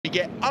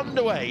get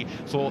underway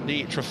for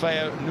the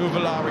Trofeo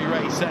Nuvolari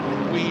race,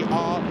 and we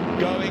are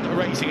going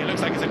racing. It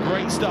looks like it's a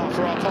great start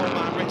for our pole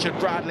man Richard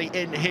Bradley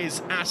in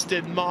his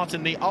Aston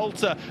Martin, the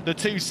Alta, the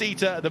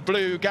two-seater, the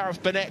blue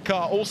Gareth Burnett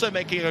car, also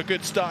making a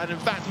good start, and in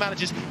fact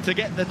manages to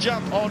get the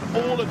jump on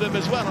all of them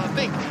as well. I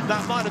think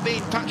that might have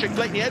been Patrick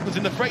Blakeney-Edwards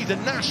in the Fraser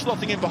Nash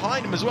slotting in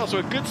behind him as well, so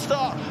a good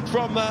start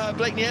from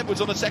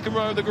Blakeney-Edwards on the second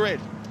row of the grid.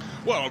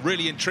 Well, I'm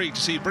really intrigued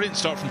to see a brilliant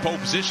start from pole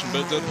position,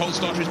 but the pole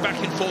starter is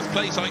back in fourth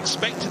place. I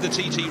expected the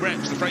TT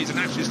Reps, the Fraser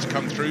Nashes, to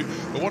come through,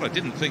 but what I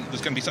didn't think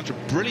was going to be such a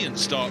brilliant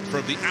start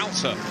from the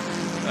Alta,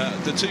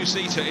 the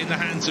two-seater in the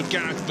hands of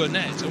Gareth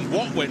Burnett. And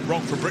what went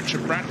wrong from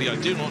Richard Bradley, I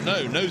do not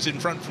know. Nose in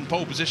front from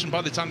pole position.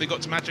 By the time they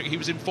got to Magic, he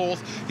was in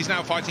fourth. He's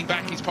now fighting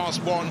back. He's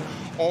passed one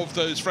of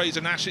those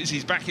Fraser Nashes.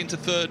 He's back into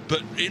third,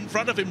 but in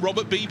front of him,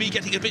 Robert Beebe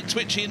getting a bit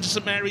twitchy into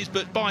St Mary's,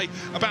 but by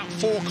about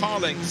 4 car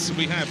lengths,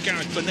 we have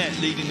Gareth Burnett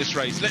leading this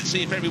race. Let's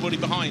see if everybody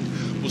behind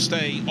will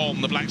stay on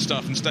the black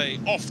stuff and stay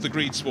off the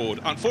green sward.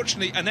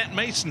 Unfortunately, Annette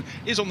Mason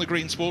is on the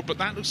green sward, but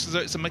that looks as though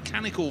it's a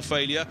mechanical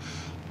failure.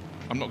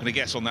 I'm not going to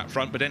guess on that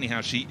front, but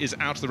anyhow, she is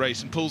out of the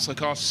race and pulls her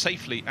car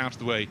safely out of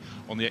the way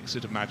on the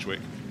exit of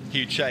Madgwick.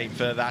 Huge shame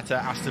for that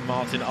Aston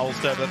Martin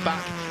Ulster, but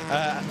back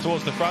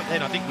towards the front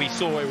then I think we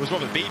saw it was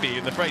Robert Beebe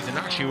and the Fraser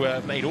Nash who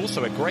made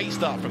also a great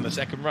start from the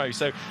second row.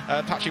 So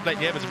Patrick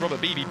Blakeney-Edwards and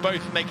Robert Beebe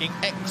both making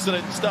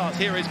excellent starts.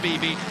 Here is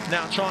Beebe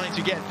now trying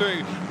to get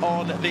through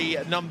on the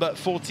number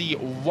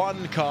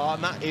 41 car,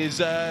 and that is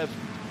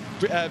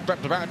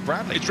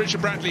Bradley. It's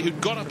Richard Bradley who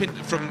got up he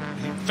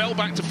fell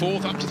back to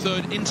fourth, up to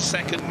third, into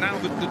second. Now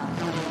the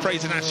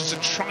Fraser Nashes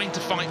are trying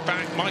to fight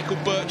back. Michael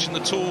Birch in the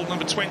tall,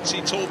 number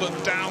 20,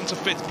 Talbot down to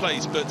fifth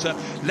place. But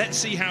let's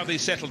see how they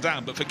settle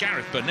down. But for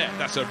Gareth Burnett,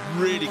 that's a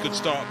really good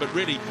start. But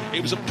really,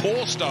 it was a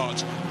poor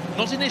start.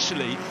 Not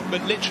initially,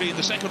 but literally in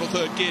the second or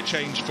third gear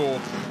change for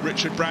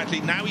Richard Bradley.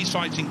 Now he's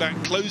fighting back,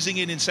 closing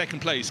in second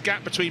place.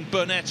 Gap between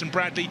Burnett and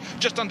Bradley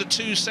just under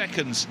 2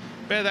 seconds.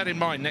 Bear that in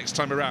mind next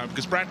time around,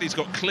 because Bradley's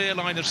got clear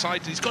line of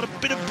sight and he's got a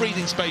bit of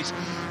breathing space.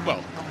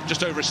 Well,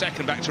 just over a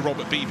second back to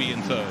Robert Beebe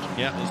in third.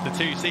 Yeah, it's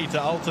the two-seater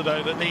Alta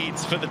though that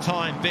leads for the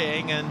time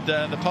being, and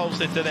the pole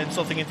sitter then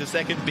slotting into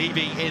second,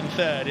 Beebe in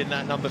third in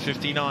that number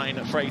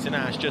 59 Fraser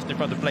Nash, just in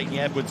front of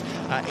Blakeney-Edwards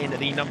in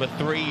the number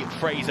 3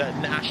 Fraser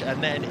Nash,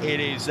 and then it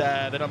is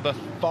the number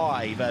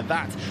 5.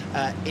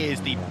 That is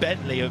the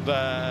Bentley of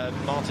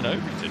Martin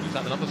Overington. Is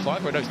that the number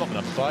 5? Or no, it's not the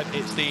number 5.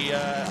 It's the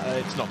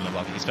it's not the number.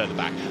 I think it's further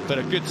back. But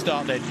a good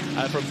start then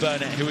from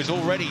Burnett, who is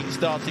already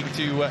starting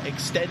to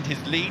extend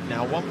his lead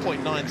now.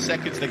 1.9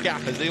 seconds the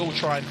gap as they all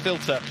try and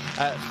filter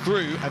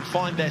through and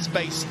find their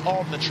space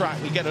on the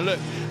track. We get a look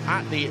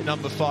at the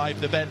number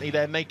 5, the Bentley.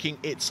 They're making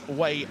its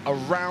way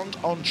around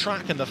on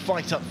track, and the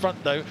fight up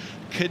front though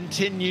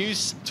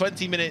continues.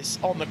 20 minutes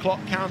on the clock,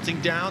 counting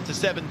down to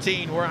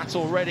 17 we're at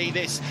already.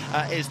 This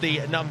is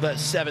the number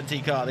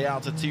 70 car, the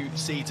Alta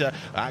two-seater.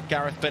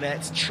 Gareth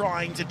Burnett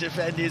trying to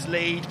defend his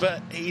lead,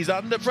 but he's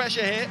under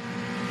pressure here.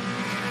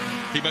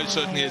 He most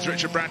certainly is.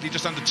 Richard Bradley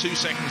just under 2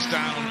 seconds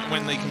down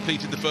when they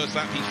completed the first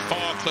lap. He's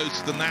far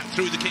closer than that.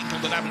 Through the kink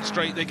on the Lavant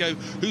straight they go.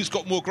 Who's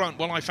got more grunt?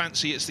 Well, I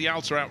fancy it's the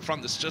Alta out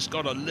front that's just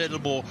got a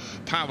little more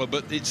power,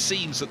 but it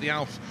seems that the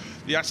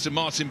Aston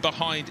Martin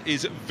behind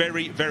is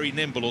very, very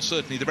nimble, or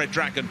certainly the Red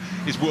Dragon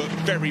is worked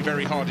very,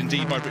 very hard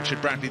indeed by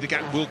Richard Bradley. The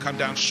gap will come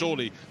down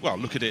surely. Well,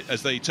 look at it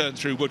as they turn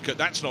through Woodcote.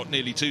 That's not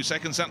nearly 2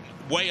 seconds. That's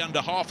way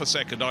under half a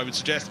second, I would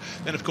suggest.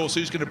 Then, of course,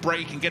 who's going to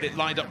brake and get it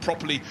lined up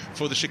properly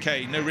for the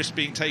chicane? No risk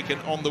being taken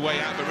on the way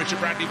out, but Richard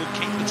Bradley will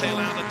kick the tail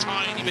out a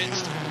tiny bit.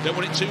 Don't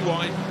want it too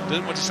wide.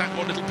 Don't want to sap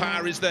what little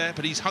power is there,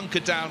 but he's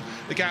hunkered down.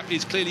 The gap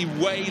is clearly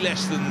way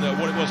less than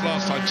what it was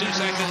last time. 2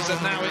 seconds,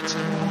 and now it's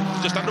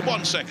just under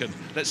 1 second.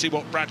 Let's see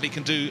what Bradley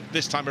can do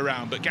this time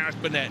around. But Gareth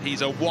Burnett,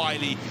 he's a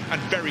wily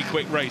and very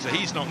quick racer.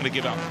 He's not going to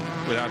give up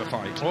without a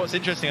fight. Well, what's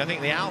interesting, I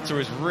think the Alta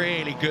is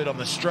really good on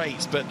the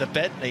straights, but the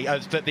Bentley,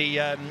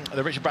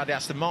 the Richard Bradley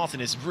Aston Martin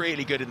is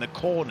really good in the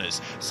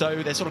corners.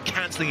 So they're sort of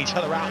cancelling each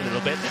other out a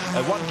little bit.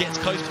 One gets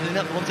close, but the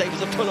other one's able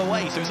to pull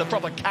away. So it's a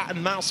proper cat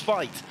and mouse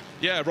fight.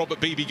 Yeah, Robert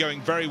Beebe going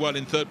very well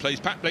in third place.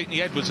 Pat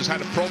Blakeney-Edwards has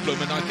had a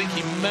problem, and I think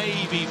he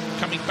may be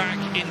coming back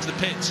into the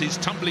pits. He's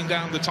tumbling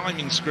down the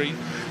timing screen.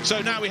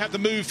 So now we have the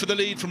move for the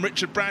lead from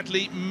Richard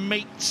Bradley.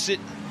 Makes it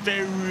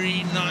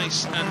very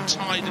nice and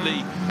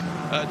tidily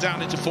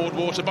down into Ford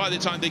Water. By the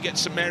time they get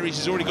to St Mary's,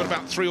 he's already got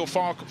about 3 or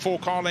 4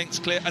 car lengths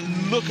clear.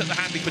 And look at the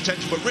handling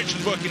potential. But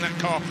Richard's working that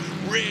car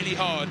really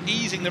hard,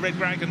 easing the Red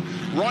Dragon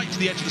right to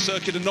the edge of the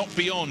circuit and not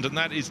beyond. And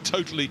that is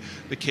totally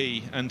the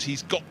key. And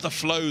he's got the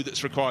flow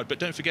that's required. But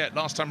don't forget,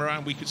 last time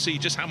around, we could see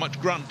just how much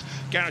grunt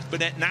Gareth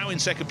Burnett, now in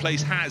second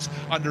place, has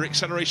under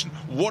acceleration.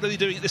 What are they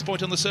doing at this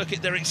point on the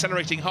circuit? They're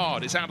accelerating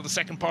hard. It's out of the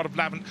second part of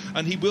Lavant,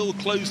 and he will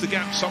close the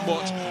gap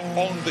somewhat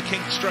on the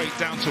kink straight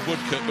down to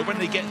Woodcote. But when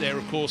they get there,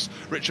 of course,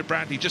 Richard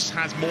Bradley just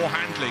has more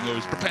handling, or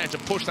is prepared to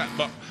push that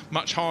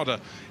much harder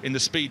in the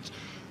speed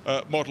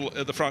model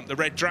at the front, the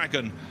Red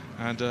Dragon.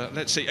 And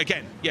let's see,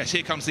 again, yes,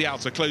 here comes the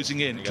Alta, closing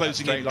in,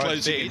 closing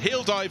in.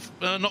 He'll dive,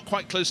 not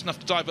quite close enough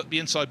to dive up the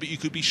inside, but you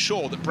could be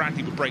sure that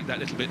Bradley would break that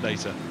little bit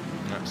later.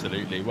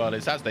 Absolutely. Well,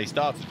 it's as they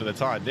started for the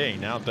time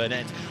being now.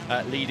 Burnett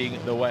leading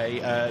the way.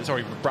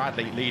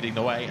 Bradley leading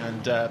the way,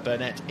 and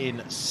Burnett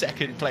in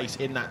second place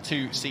in that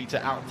two-seater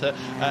outer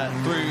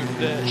through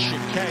the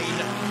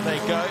chicane. They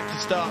go to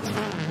start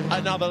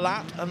another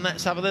lap, and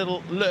let's have a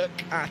little look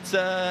at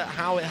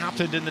how it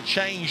happened in the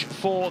change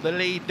for the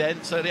lead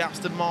then. So the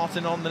Aston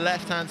Martin on the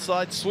left-hand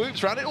side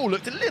swoops round. It all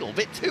looked a little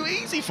bit too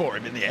easy for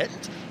him in the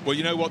end. Well,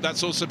 you know what?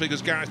 That's also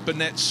because Gareth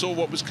Burnett saw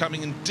what was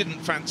coming and didn't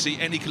fancy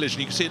any collision.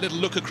 You can see a little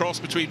look across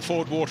between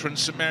Ford Water and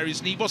St Mary's,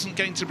 and he wasn't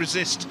going to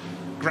resist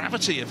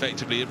gravity,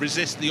 effectively,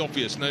 resist the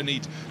obvious. No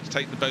need to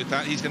take the both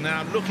out. He's going to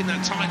now look in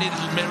that tiny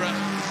little mirror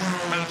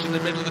out in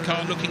the middle of the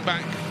car, looking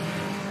back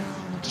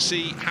to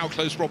see how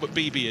close Robert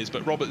Beebe is.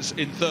 But Robert's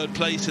in third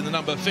place in the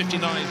number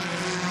 59.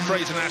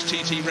 Fraser Nash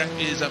TT Rep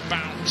is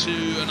about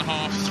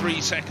 2.5,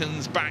 3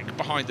 seconds back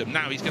behind them.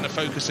 Now he's going to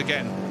focus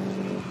again.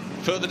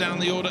 Further down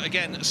the order,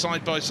 again,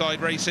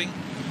 side-by-side racing.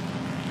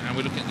 And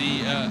we're looking at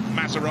the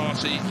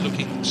Maserati,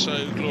 looking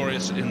so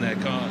glorious in their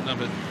car,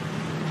 number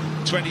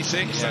 26.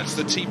 Yes. That's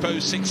the Tipo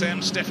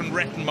 6M. Stefan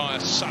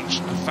Rettenmeier, such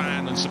a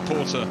fan and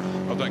supporter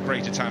of that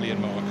great Italian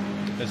marque.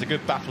 There's a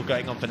good battle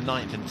going on for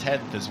 9th and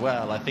 10th as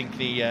well. I think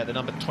the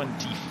number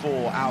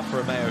 24 Alfa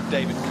Romeo of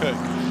David Cook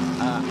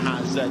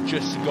has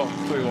just got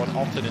through on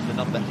Otten in the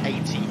number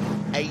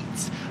 88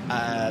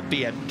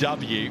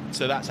 BMW.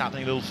 So that's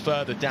happening a little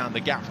further down the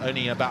gap,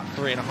 only about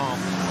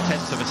 3.5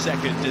 tenths of a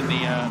second in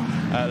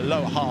the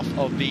lower half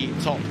of the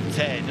top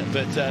 10.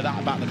 But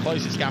that about the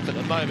closest gap at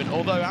the moment.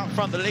 Although out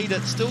front, the leader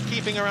still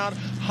keeping around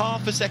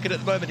half a second at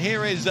the moment.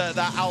 Here is that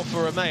Alfa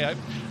Romeo.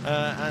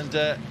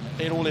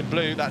 In all in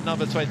blue, that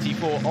number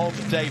 24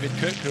 of David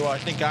Cook, who I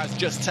think has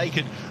just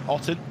taken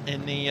Otten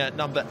in the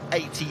number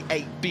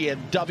 88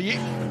 BMW,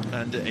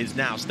 and is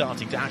now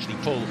starting to actually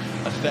pull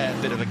a fair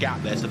bit of a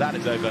gap there. So that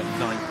is over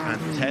 9th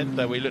and 10th,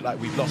 though we look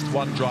like we've lost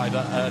one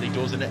driver early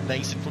doors, Annette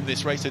Nason, from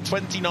this race. So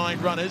 29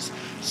 runners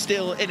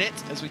still in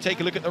it as we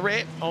take a look at the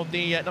rear of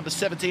the number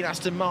 17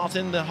 Aston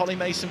Martin, the Holly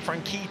Mason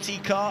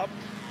Franchitti car.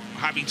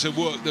 Having to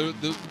work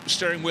the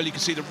steering wheel. You can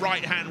see the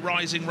right hand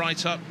rising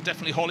right up.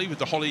 Definitely Holly, with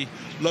the Holly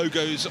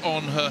logos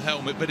on her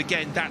helmet. But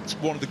again, that's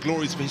one of the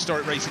glories of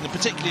historic racing, and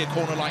particularly a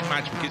corner like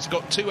Magic. It's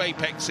got two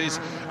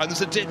apexes, and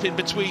there's a dip in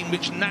between,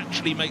 which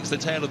naturally makes the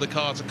tail of the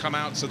car to come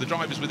out. So the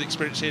drivers with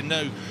experience here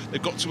know they've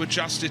got to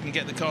adjust it and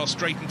get the car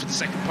straightened for the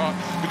second part,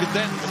 because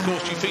then, of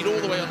course, you feed all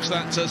the way up to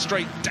that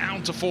straight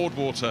down to Ford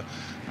Water.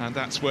 And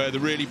that's where the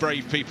really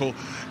brave people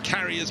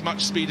carry as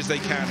much speed as they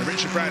can. And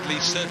Richard Bradley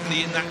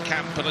certainly in that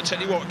camp. And I tell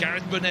you what,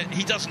 Gareth Burnett,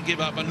 he doesn't give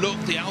up. And look,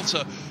 the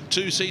Alta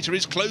two-seater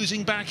is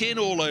closing back in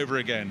all over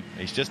again.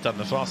 He's just done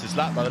the fastest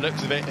lap by the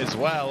looks of it as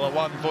well, a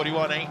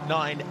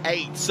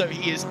 1:41.898. So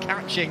he is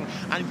catching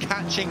and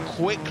catching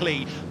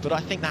quickly. But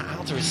I think that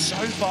Alta is so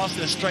fast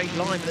in a straight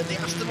line that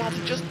the Aston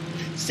Martin just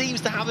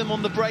seems to have him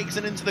on the brakes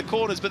and into the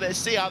corners. But let's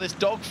see how this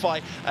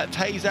dogfight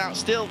pays out.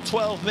 Still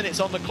 12 minutes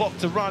on the clock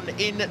to run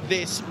in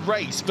this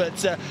race,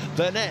 but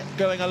Burnett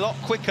going a lot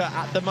quicker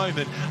at the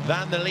moment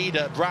than the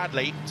leader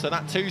Bradley. So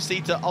that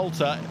two-seater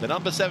Alta, the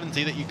number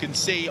 70 that you can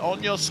see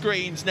on your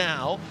screens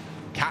now,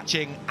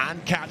 catching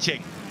and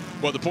catching.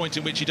 Well, the point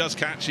in which he does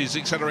catch is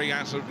accelerating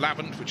out of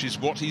Lavant, which is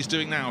what he's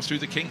doing now, through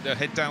the kink to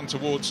head down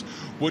towards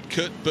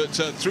Woodcote. But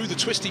through the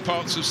twisty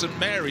parts of St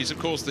Mary's, of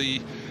course,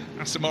 the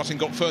Aston Martin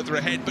got further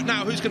ahead. But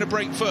now who's going to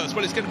break first?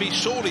 Well, it's going to be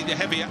surely the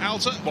heavier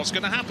Alta. What's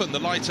going to happen? The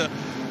lighter...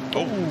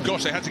 Oh,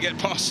 gosh, they had to get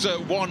past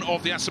one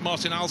of the Aston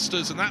Martin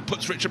Ulsters, and that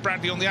puts Richard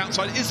Bradley on the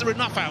outside. Is there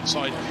enough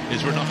outside?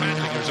 Is there enough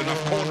handling? Is there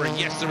enough cornering?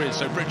 Yes, there is.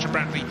 So Richard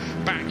Bradley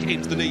back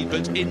into the lead.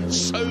 But in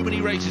so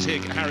many races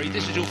here, Harry,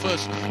 this is your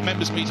first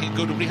members meeting at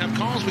Goodwood. We have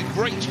cars with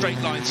great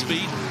straight line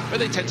speed, but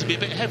they tend to be a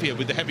bit heavier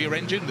with the heavier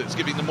engine that's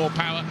giving them more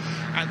power,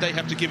 and they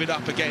have to give it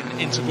up again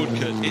into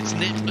Woodcote. It's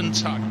nip and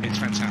tuck. It's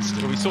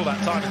fantastic. Well, we saw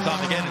that time and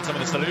time again in some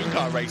of the saloon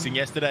car racing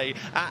yesterday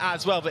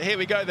as well. But here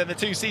we go then, the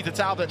two-seater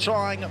Talbot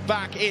trying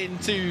back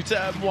into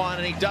turn one,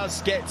 and he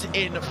does get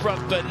in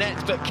front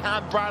Burnett, but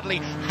can Bradley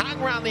hang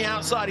around the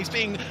outside? He's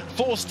being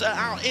forced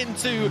out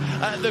into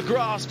the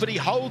grass, but he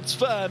holds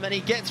firm and he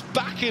gets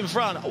back in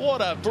front.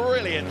 What a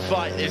brilliant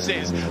fight this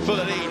is for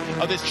the lead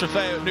of this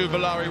Trofeo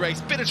Nuvolari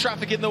race. Bit of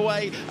traffic in the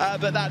way,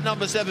 but that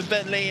number 7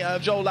 Bentley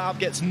of Joel Laub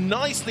gets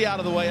nicely out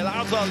of the way,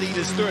 allows our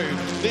leaders through.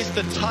 This is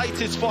the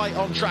tightest fight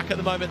on track at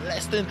the moment,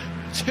 less than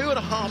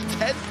 2.5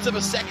 tenths of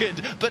a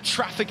second, but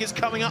traffic is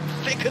coming up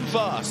thick and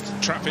fast.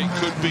 Traffic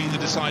could be the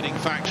deciding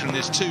factor in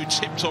this. Two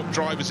tip-top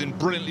drivers in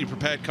brilliantly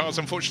prepared cars.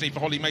 Unfortunately for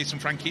Holly Mason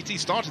Franchitti,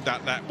 started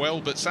that well,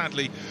 but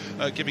sadly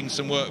giving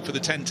some work for the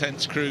 10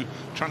 tenths crew,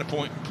 trying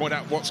to point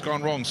out what's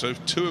gone wrong. So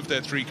 2 of their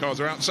 3 cars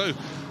are out. So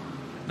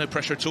no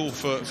pressure at all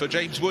for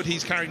James Wood.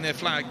 He's carrying their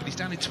flag, but he's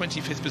down in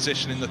 25th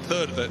position in the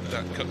third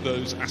of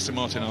those Aston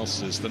Martin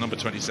Ulsters, the number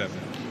 27.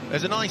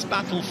 There's a nice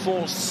battle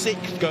for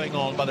 6th going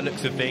on by the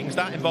looks of things.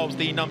 That involves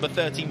the number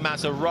 13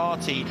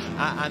 Maserati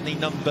and the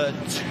number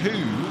 2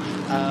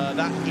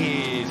 That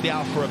is the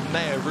Alfa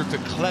Romeo,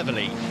 Rupert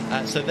Cleverly.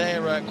 So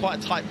they're quite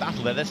a tight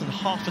battle there. Less than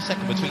half a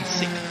second between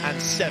 6th and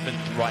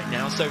 7th right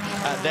now. So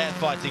they're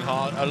fighting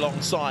hard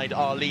alongside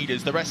our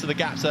leaders. The rest of the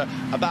gaps are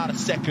about a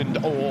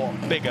second or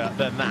bigger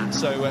than that.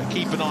 So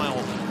keep an eye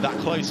on that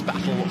close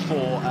battle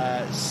for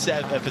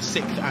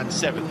 6th and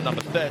 7th,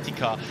 number 30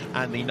 car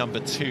and the number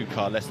 2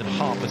 car. Less than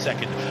half a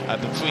second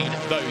between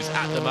those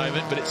at the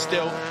moment, but it's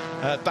still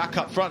back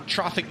up front.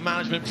 Traffic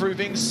management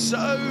proving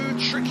so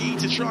tricky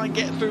to try and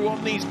get through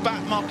on these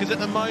back markers at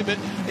the moment.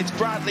 It's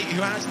Bradley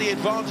who has the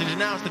advantage, and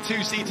now it's the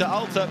 2-seater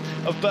Alta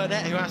of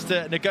Burnett who has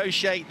to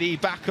negotiate the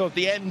back of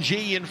the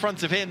MG in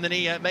front of him. Then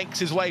he makes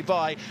his way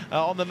by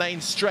on the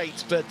main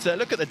straight, but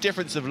look at the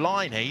difference of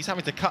line here. He's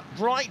having to cut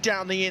right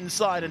down the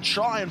inside and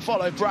try and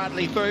follow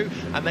Bradley through,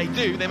 and they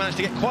do. They manage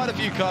to get quite a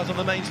few cars on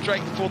the main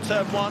straight before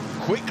turn 1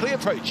 quickly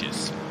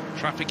approaches.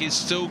 Traffic is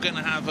still going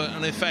to have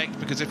an effect,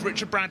 because if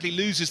Richard Bradley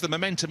loses the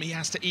momentum, he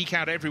has to eke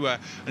out everywhere,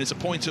 and it's a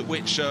point at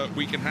which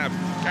we can have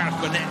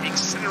Gareth Burnett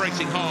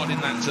accelerating hard in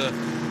that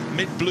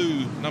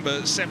mid-blue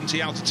number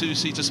 70 Alta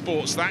 2-seater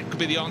Sports. That could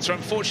be the answer.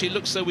 Unfortunately, it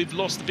looks though we've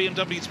lost the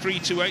BMW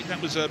 328.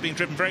 That was being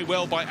driven very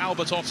well by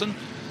Albert Otten,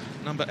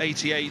 number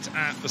 88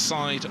 at the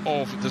side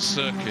of the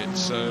circuit.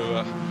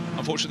 So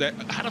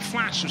unfortunately, they had a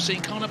flash of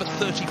seeing car number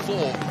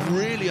 34,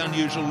 really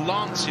unusual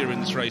Lancia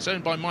in this race,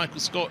 owned by Michael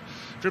Scott,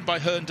 driven by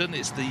Herndon.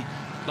 It's the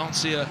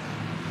Lancia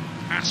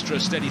Astra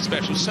Steady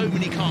Special. So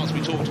many cars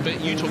we talked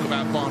about. You talk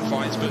about barn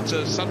finds, but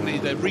suddenly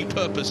they're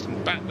repurposed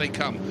and back they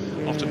come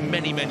after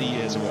many, many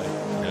years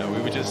away.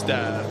 We were just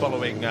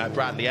following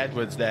Bradley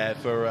Edwards there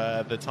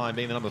for the time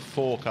being, the number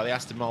 4 car, the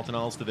Aston Martin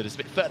Ulster, that is a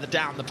bit further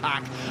down the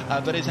pack,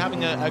 but is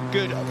having a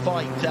good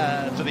fight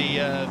for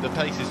the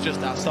places just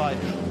outside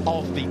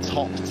of the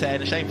top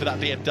 10. A shame for that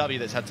BMW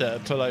that's had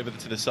to pull over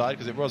to the side,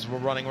 because it was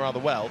running rather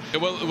well.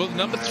 Well,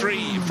 number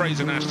 3,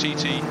 Fraser Nash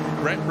TT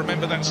Rep,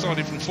 remember that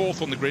started from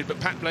 4th on the grid, but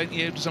Pat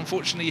Blaney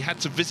unfortunately had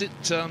to visit,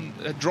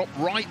 drop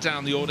right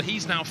down the order.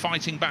 He's now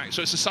fighting back,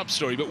 so it's a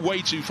sub-story, but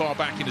way too far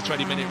back in a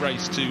 20-minute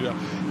race to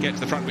get to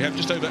the front. We have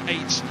just over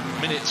 8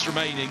 minutes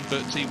remaining,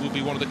 but he will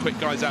be one of the quick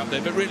guys out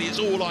there. But really, it's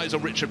all eyes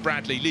on Richard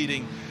Bradley,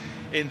 leading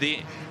in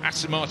the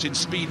Aston Martin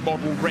Speed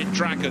Model Red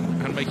Dragon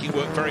and making it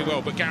work very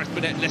well. But Gareth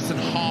Burnett less than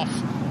half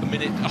a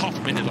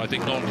minute, I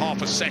think, not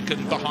half a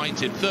second behind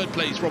him. 3rd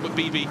place, Robert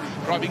Beebe,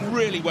 driving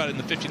really well in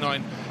the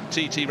 59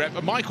 TT Rep.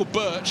 And Michael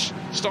Birch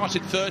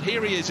started 3rd.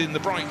 Here he is in the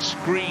bright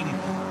green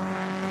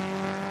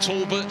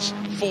Talbot,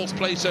 4th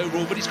place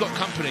overall, but he's got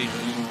company.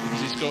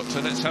 He's got,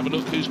 let's have a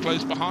look who's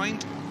close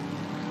behind.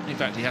 In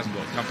fact, he hasn't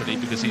got company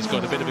because he's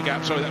got a bit of a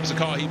gap. Sorry, that was the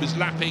car he was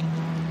lapping.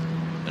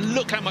 And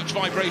look how much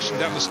vibration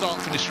down the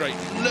start-finish straight.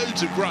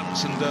 Loads of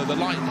grunts, and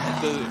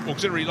the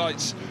auxiliary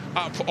lights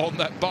up on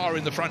that bar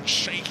in the front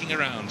shaking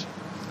around.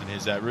 And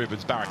his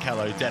Rubens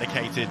Barrichello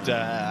dedicated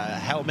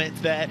helmet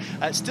there.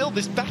 Still,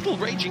 this battle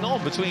raging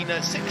on between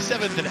 6th,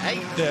 7th and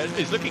 8th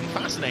is looking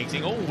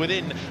fascinating, all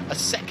within a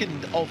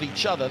second of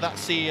each other.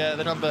 That's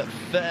the number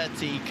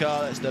 30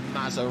 car, that's the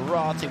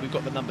Maserati. We've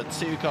got the number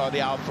 2 car, the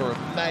Alfa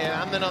Romeo,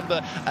 and the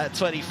number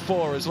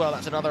 24 as well.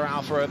 That's another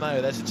Alfa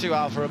Romeo. There's the 2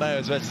 Alfa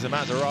Romeos versus a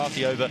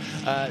Maserati over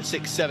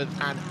 6th,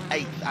 7th and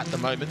 8th at the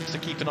moment. So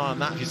keep an eye on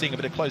that. If you're seeing a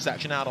bit of close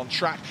action out on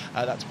track,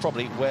 that's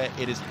probably where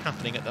it is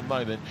happening at the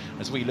moment,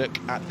 as we look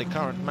at the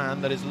current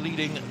man that is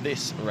leading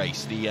this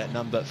race, the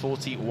number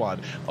 41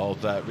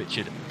 of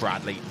Richard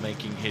Bradley,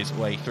 making his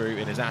way through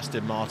in his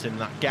Aston Martin.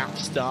 That gap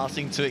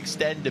starting to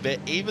extend a bit,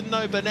 even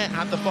though Burnett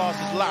had the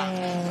fastest lap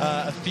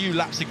a few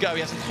laps ago. He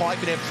hasn't quite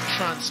been able to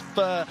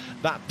transfer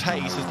that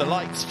pace as the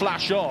lights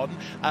flash on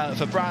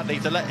for Bradley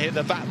to let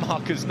the back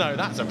markers know.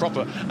 That's a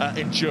proper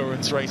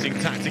endurance racing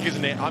tactic,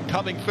 isn't it? I'm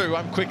coming through,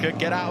 I'm quicker,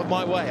 get out of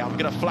my way, I'm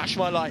going to flash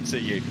my lights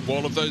at you.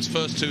 One of those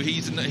first 2,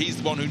 he's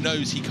the one who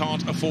knows he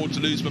can't afford to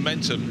lose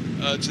momentum.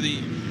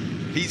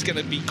 He's going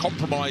to be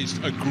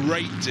compromised a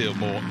great deal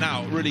more.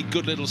 Now, really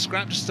good little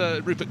scrap. Just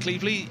Rupert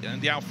Cleverly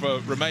and the Alfa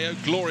Romeo,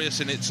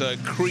 glorious in its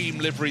cream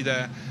livery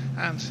there,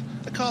 and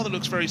a car that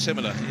looks very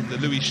similar in the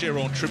Louis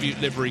Chiron tribute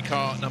livery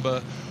car,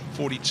 number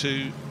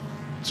 42.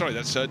 Sorry,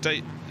 that's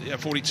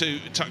 42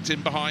 tucked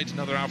in behind,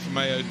 another Alfa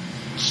Romeo.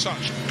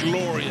 Such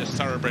glorious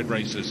thoroughbred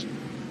racers.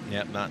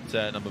 Yep,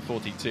 that number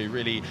 42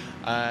 really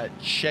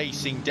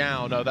chasing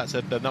down. Oh, that's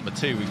the number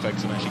 2 we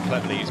focus on, actually.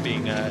 Cleverly is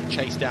being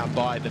chased down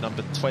by the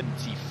number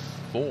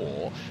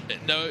 24.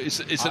 No, it's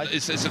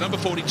a number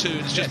 42, and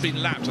it's just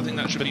been lapped. I think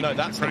that should be. No,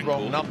 that's the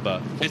wrong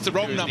number. It's the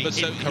wrong number,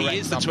 so he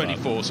is the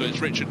 24, so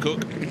it's Richard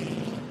Cook.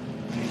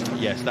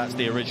 Yes, that's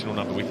the original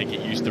number we think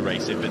it used to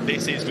race in, but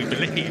this is, we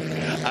believe,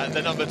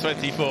 the number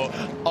 24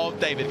 of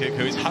David Cook,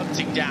 who is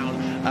hunting down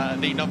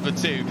the number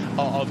 2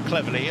 of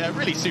Cleverly.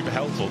 Really super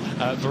helpful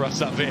for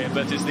us up here,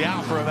 but it's the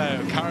Alfa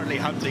Romeo currently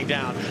hunting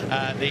down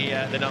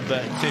the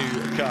number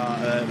 2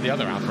 car, the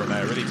other Alfa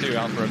Romeo, really 2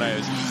 Alfa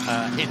Romeos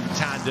in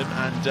tandem,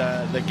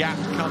 and the gap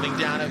coming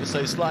down ever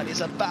so slightly.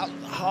 It's about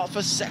half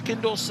a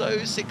second or so,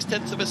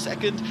 0.6 of a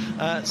second.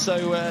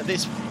 So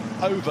this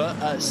over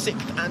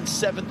 6th and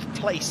 7th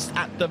place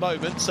at the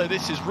moment. So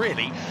this is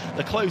really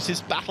the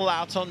closest battle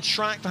out on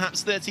track.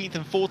 Perhaps 13th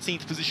and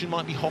 14th position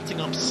might be hotting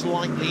up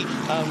slightly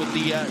with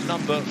the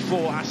number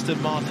 4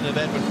 Aston Martin of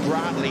Edward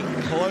Bradley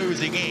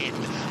closing in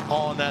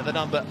on the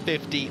number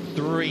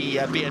 53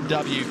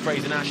 BMW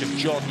Fraser-Nash of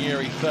John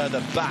Urie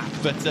further back.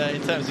 But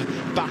in terms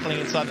of battling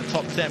inside the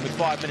top 10 with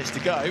 5 minutes to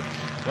go,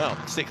 well,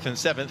 6th and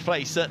 7th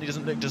place certainly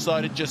doesn't look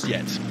decided just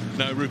yet.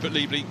 No, Rupert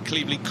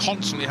Cleveley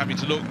constantly having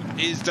to look.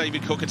 Is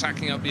David Cook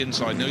attacking up the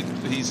inside? No,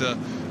 he's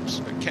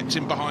kept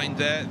him behind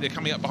there. They're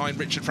coming up behind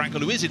Richard Frankel,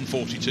 who is in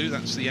 42.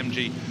 That's the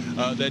MG.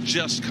 They're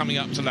just coming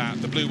up to lap.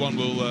 The blue one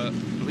will...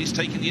 he's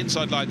taking the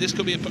inside line. This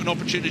could be an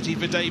opportunity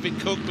for David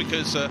Cook,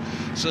 because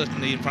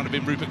certainly in front of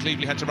him, Rupert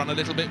Cleveley had to run a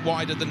little bit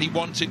wider than he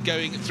wanted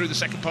going through the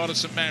second part of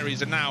St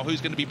Mary's. And now, who's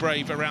going to be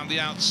brave around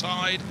the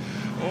outside?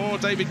 Oh,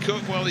 David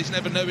Cook, well, he's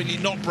never knowingly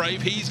not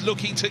brave. He's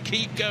looking to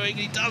keep going.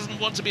 He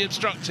doesn't want to be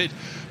obstructed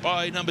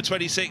by number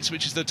 26,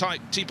 which is the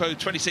Tipo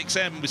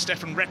 26M with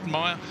Stefan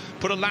Rettenmeier.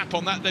 Put a lap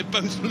on that. They're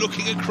both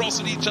looking across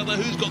at each other.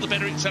 Who's got the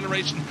better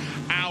acceleration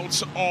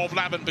out of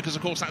Laban? Because,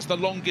 of course, that's the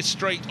longest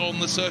straight on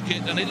the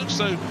circuit. And it looks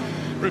so...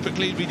 Rupert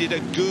Cleveley did a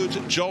good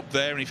job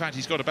there, and in fact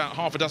he's got about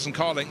half a dozen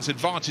car lengths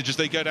advantage as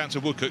they go down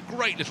to Woodcote.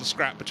 Great little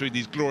scrap between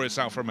these glorious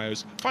Alfa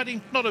Romeos,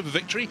 fighting not over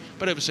victory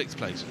but over 6th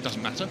place.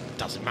 Doesn't matter.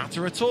 Doesn't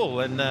matter at all.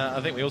 And I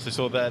think we also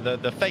saw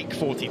the fake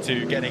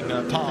 42 getting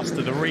past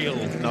to the real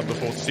number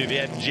 42, the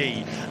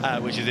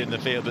MG, which is in the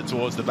field but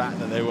towards the back,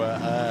 that they were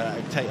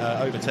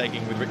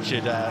overtaking with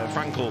Richard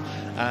Frankel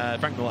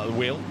at the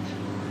wheel.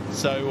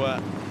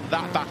 So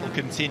that battle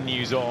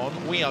continues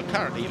on. We are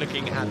currently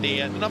looking at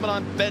the number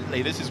 9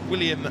 Bentley. This is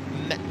William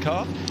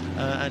Metcalf,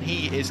 and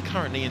he is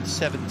currently in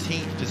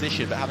 17th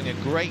position, but having a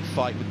great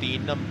fight with the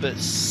number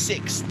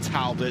 6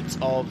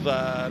 Talbot of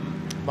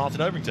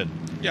Martin Overington.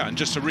 Yeah, and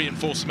just to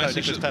reinforce the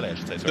message... Nicholas Pellet, I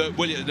should say,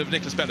 sorry.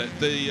 Nicholas Pellet,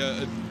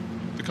 the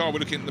car we're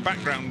looking at in the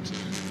background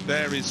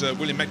there is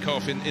William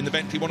Metcalf in the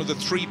Bentley, one of the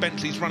 3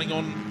 Bentleys running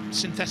on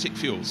synthetic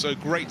fuel. So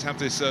great to have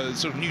this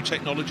sort of new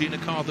technology in a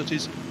car that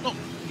is not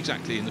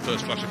exactly in the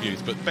first flush of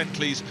youth. But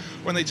Bentleys,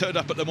 when they turned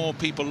up at Le Mans,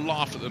 people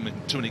laughed at them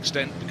to an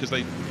extent because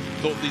they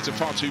thought these are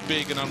far too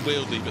big and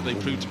unwieldy, but they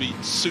proved to be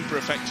super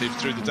effective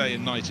through the day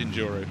and night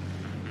enduro.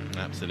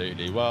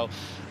 Absolutely. Well,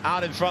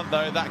 out in front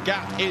though, that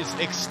gap is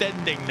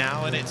extending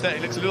now, and it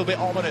looks a little bit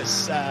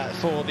ominous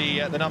for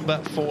the number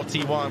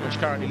 41, which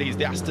currently leads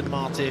the Aston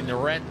Martin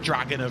Red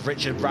Dragon of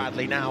Richard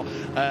Bradley. Now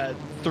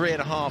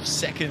 3.5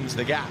 seconds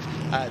the gap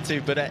to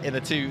Burnett in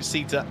the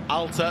 2-seater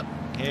Alta.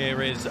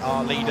 Here is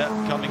our leader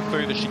coming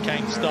through the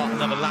chicane, start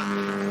another lap.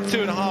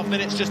 2.5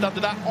 minutes just under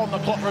that on the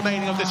clock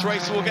remaining of this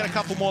race, so we'll get a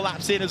couple more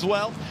laps in as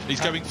well.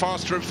 He's going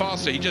faster and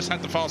faster. He just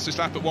had the fastest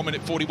lap at 1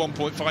 minute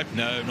 41.5.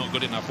 No, not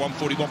good enough.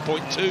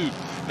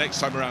 1:41.2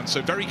 next time around.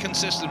 So very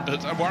consistent,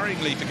 but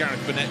worryingly for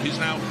Gareth Burnett, who's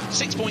now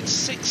 6.6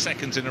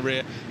 seconds in the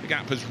rear. The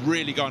gap has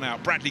really gone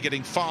out. Bradley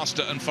getting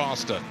faster and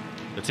faster.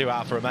 The 2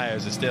 Alfa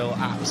Romeos are still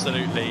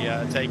absolutely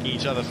taking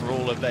each other for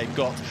all that they've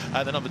got.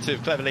 The number 2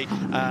 of Cleverly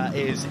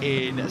is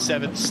in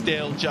 7th,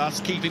 still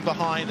just keeping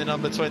behind the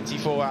number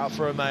 24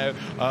 Alfa Romeo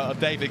of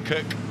David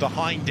Cook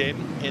behind him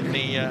in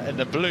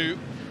the blue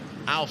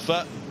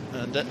Alfa.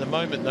 And at the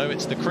moment, though,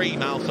 it's the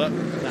cream Alfa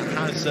that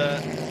has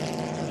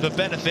the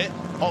benefit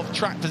of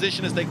track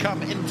position as they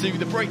come into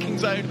the braking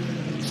zone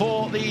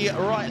for the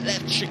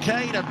right-left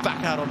chicane and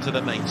back out onto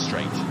the main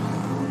straight.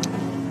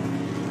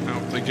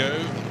 Out they go.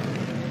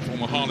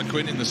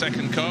 Harlequin in the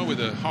second car with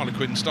a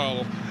Harlequin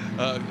style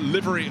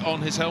livery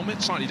on his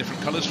helmet, slightly different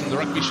colours from the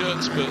rugby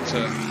shirts, but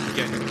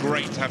again,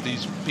 great to have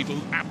these people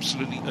who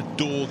absolutely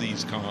adore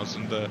these cars,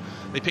 and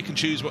they pick and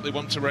choose what they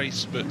want to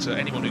race, but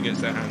anyone who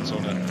gets their hands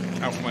on an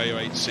Alfa Romeo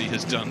 8C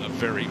has done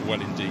very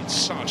well indeed.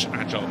 Such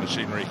agile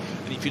machinery,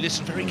 and if you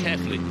listen very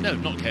carefully, no,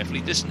 not carefully,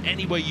 listen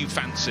any way you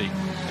fancy,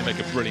 they make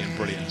a brilliant,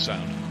 brilliant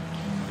sound.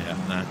 Yeah,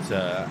 that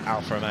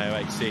Alfa Romeo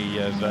 8C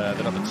of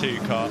the number 2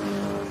 car.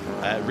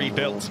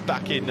 Rebuilt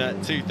back in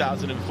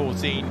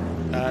 2014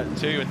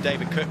 too, and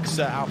David Cook's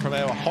Alfa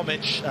Romeo, a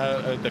homage,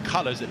 the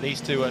colours at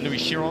least, to Louis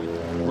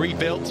Chiron,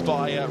 rebuilt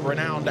by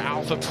renowned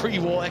Alfa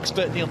pre-war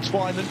expert Neil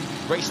Twyman,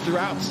 raced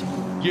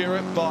throughout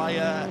Europe by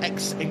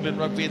ex-England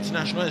Rugby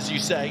International, as you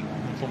say,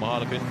 former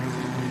Harlequin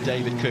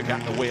David Cook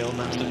at the wheel,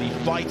 and absolutely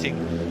fighting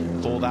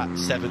for that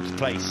 7th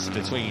place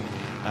between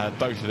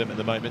both of them at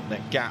the moment.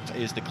 That gap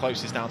is the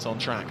closest out on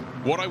track.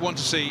 What I want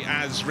to see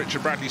as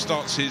Richard Bradley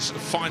starts his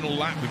final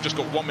lap, we've just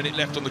got 1 minute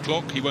left on the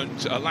clock. He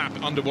won't lap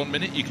under 1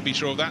 minute, you can be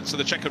sure of that. So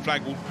the checkered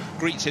flag will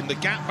greet him. The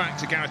gap back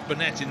to Gareth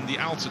Burnett in the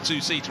Alta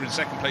 2-seater in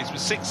 2nd place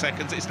was 6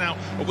 seconds. It's now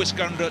a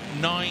whisker under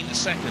 9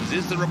 seconds.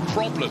 Is there a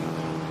problem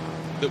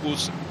that will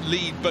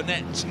lead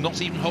Burnett not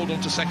even hold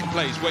on to 2nd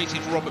place,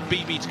 waiting for Robert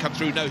Beebe to come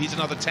through? No, he's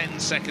another 10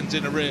 seconds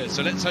in arrears.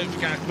 So let's hope for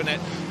Gareth Burnett,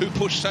 who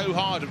pushed so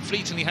hard and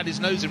fleetingly had his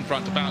nose in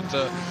front about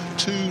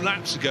 2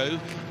 laps ago,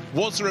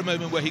 Was there a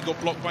moment where he got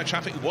blocked by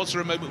traffic? Was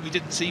there a moment we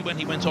didn't see when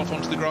he went off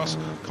onto the grass?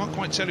 Can't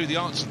quite tell you the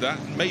answer to that.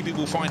 Maybe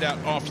we'll find out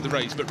after the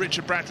race. But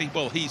Richard Bradley,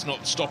 well, he's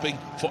not stopping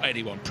for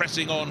anyone.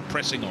 Pressing on,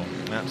 pressing on.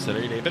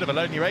 Absolutely. A bit of a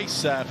lonely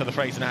race for the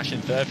Fraser Nash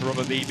in third for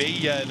Robert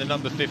Beebe. The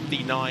number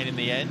 59 in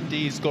the end.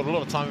 He's got a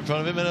lot of time in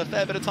front of him and a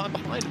fair bit of time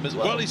behind him as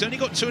well. Well, he's only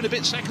got 2 and a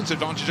bit seconds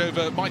advantage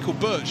over Michael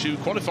Birch, who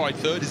qualified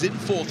third, is in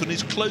fourth and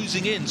is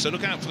closing in. So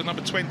look out for the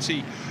number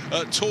 20,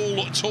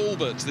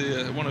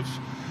 Talbot, one of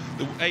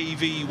the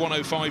AV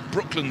 105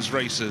 Brooklands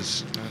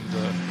racers,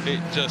 and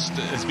it just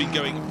has been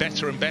going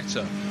better and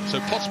better. So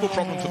possible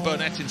problem for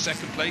Burnett in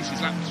second place,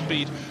 his lap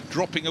speed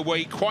dropping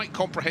away quite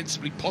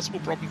comprehensively. Possible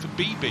problem for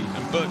BB,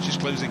 and Birch is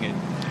closing in.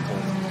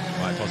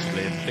 Quite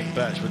possibly. I think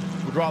Birch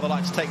would rather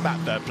like to take back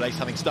third place,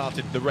 having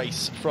started the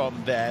race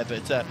from there,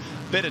 but a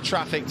bit of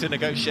traffic to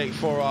negotiate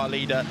for our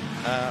leader,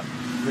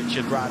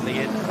 Richard Bradley,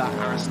 in that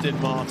Aston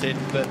Martin.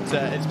 But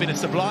it's been a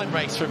sublime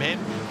race from him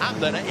and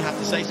Burnett, you have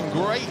to say. Some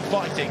great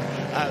fighting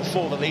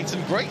for the lead,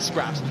 some great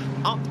scraps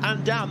up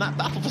and down. That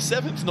battle for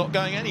 7th not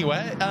going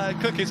anywhere.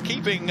 Cook is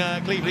keeping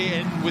Cleveley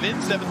in within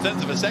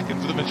 7/10 of a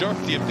second for the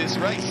majority of this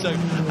race, so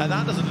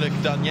that doesn't look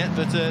done yet,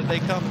 but they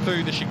come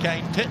through the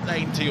chicane. Pit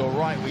lane to your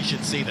right, we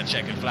should see the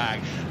checkered flag,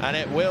 and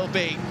it will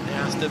be the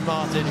Aston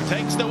Martin who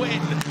takes the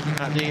win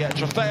at the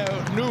Trofeo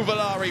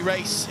Nuvolari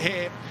race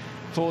here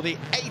for the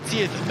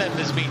 80th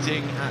members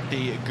meeting at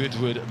the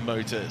Goodwood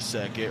Motor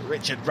Circuit.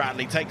 Richard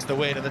Bradley takes the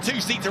win, and the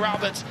 2-seater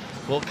Albert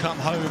will come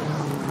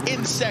home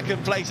in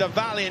second place. A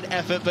valiant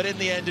effort, but in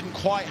the end didn't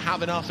quite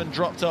have enough and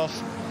dropped off.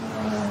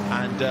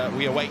 And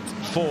we await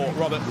for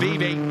Robert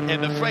Beebe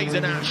in the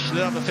Fraser Nash, the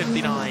number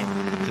 59,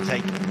 to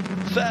take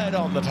third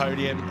on the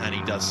podium, and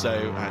he does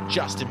so, and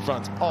just in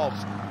front of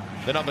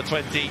the number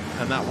 20,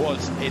 and that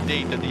was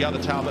indeed the other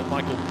Talbot,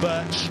 Michael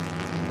Birch,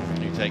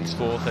 who takes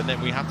fourth. And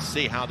then we have to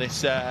see how this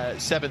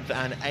 7th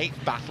and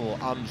 8th battle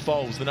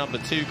unfolds. The number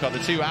 2 car, the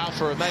 2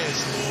 Alfa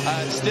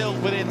Romeos, still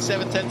within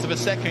 7/10 of a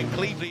second.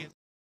 Cleveley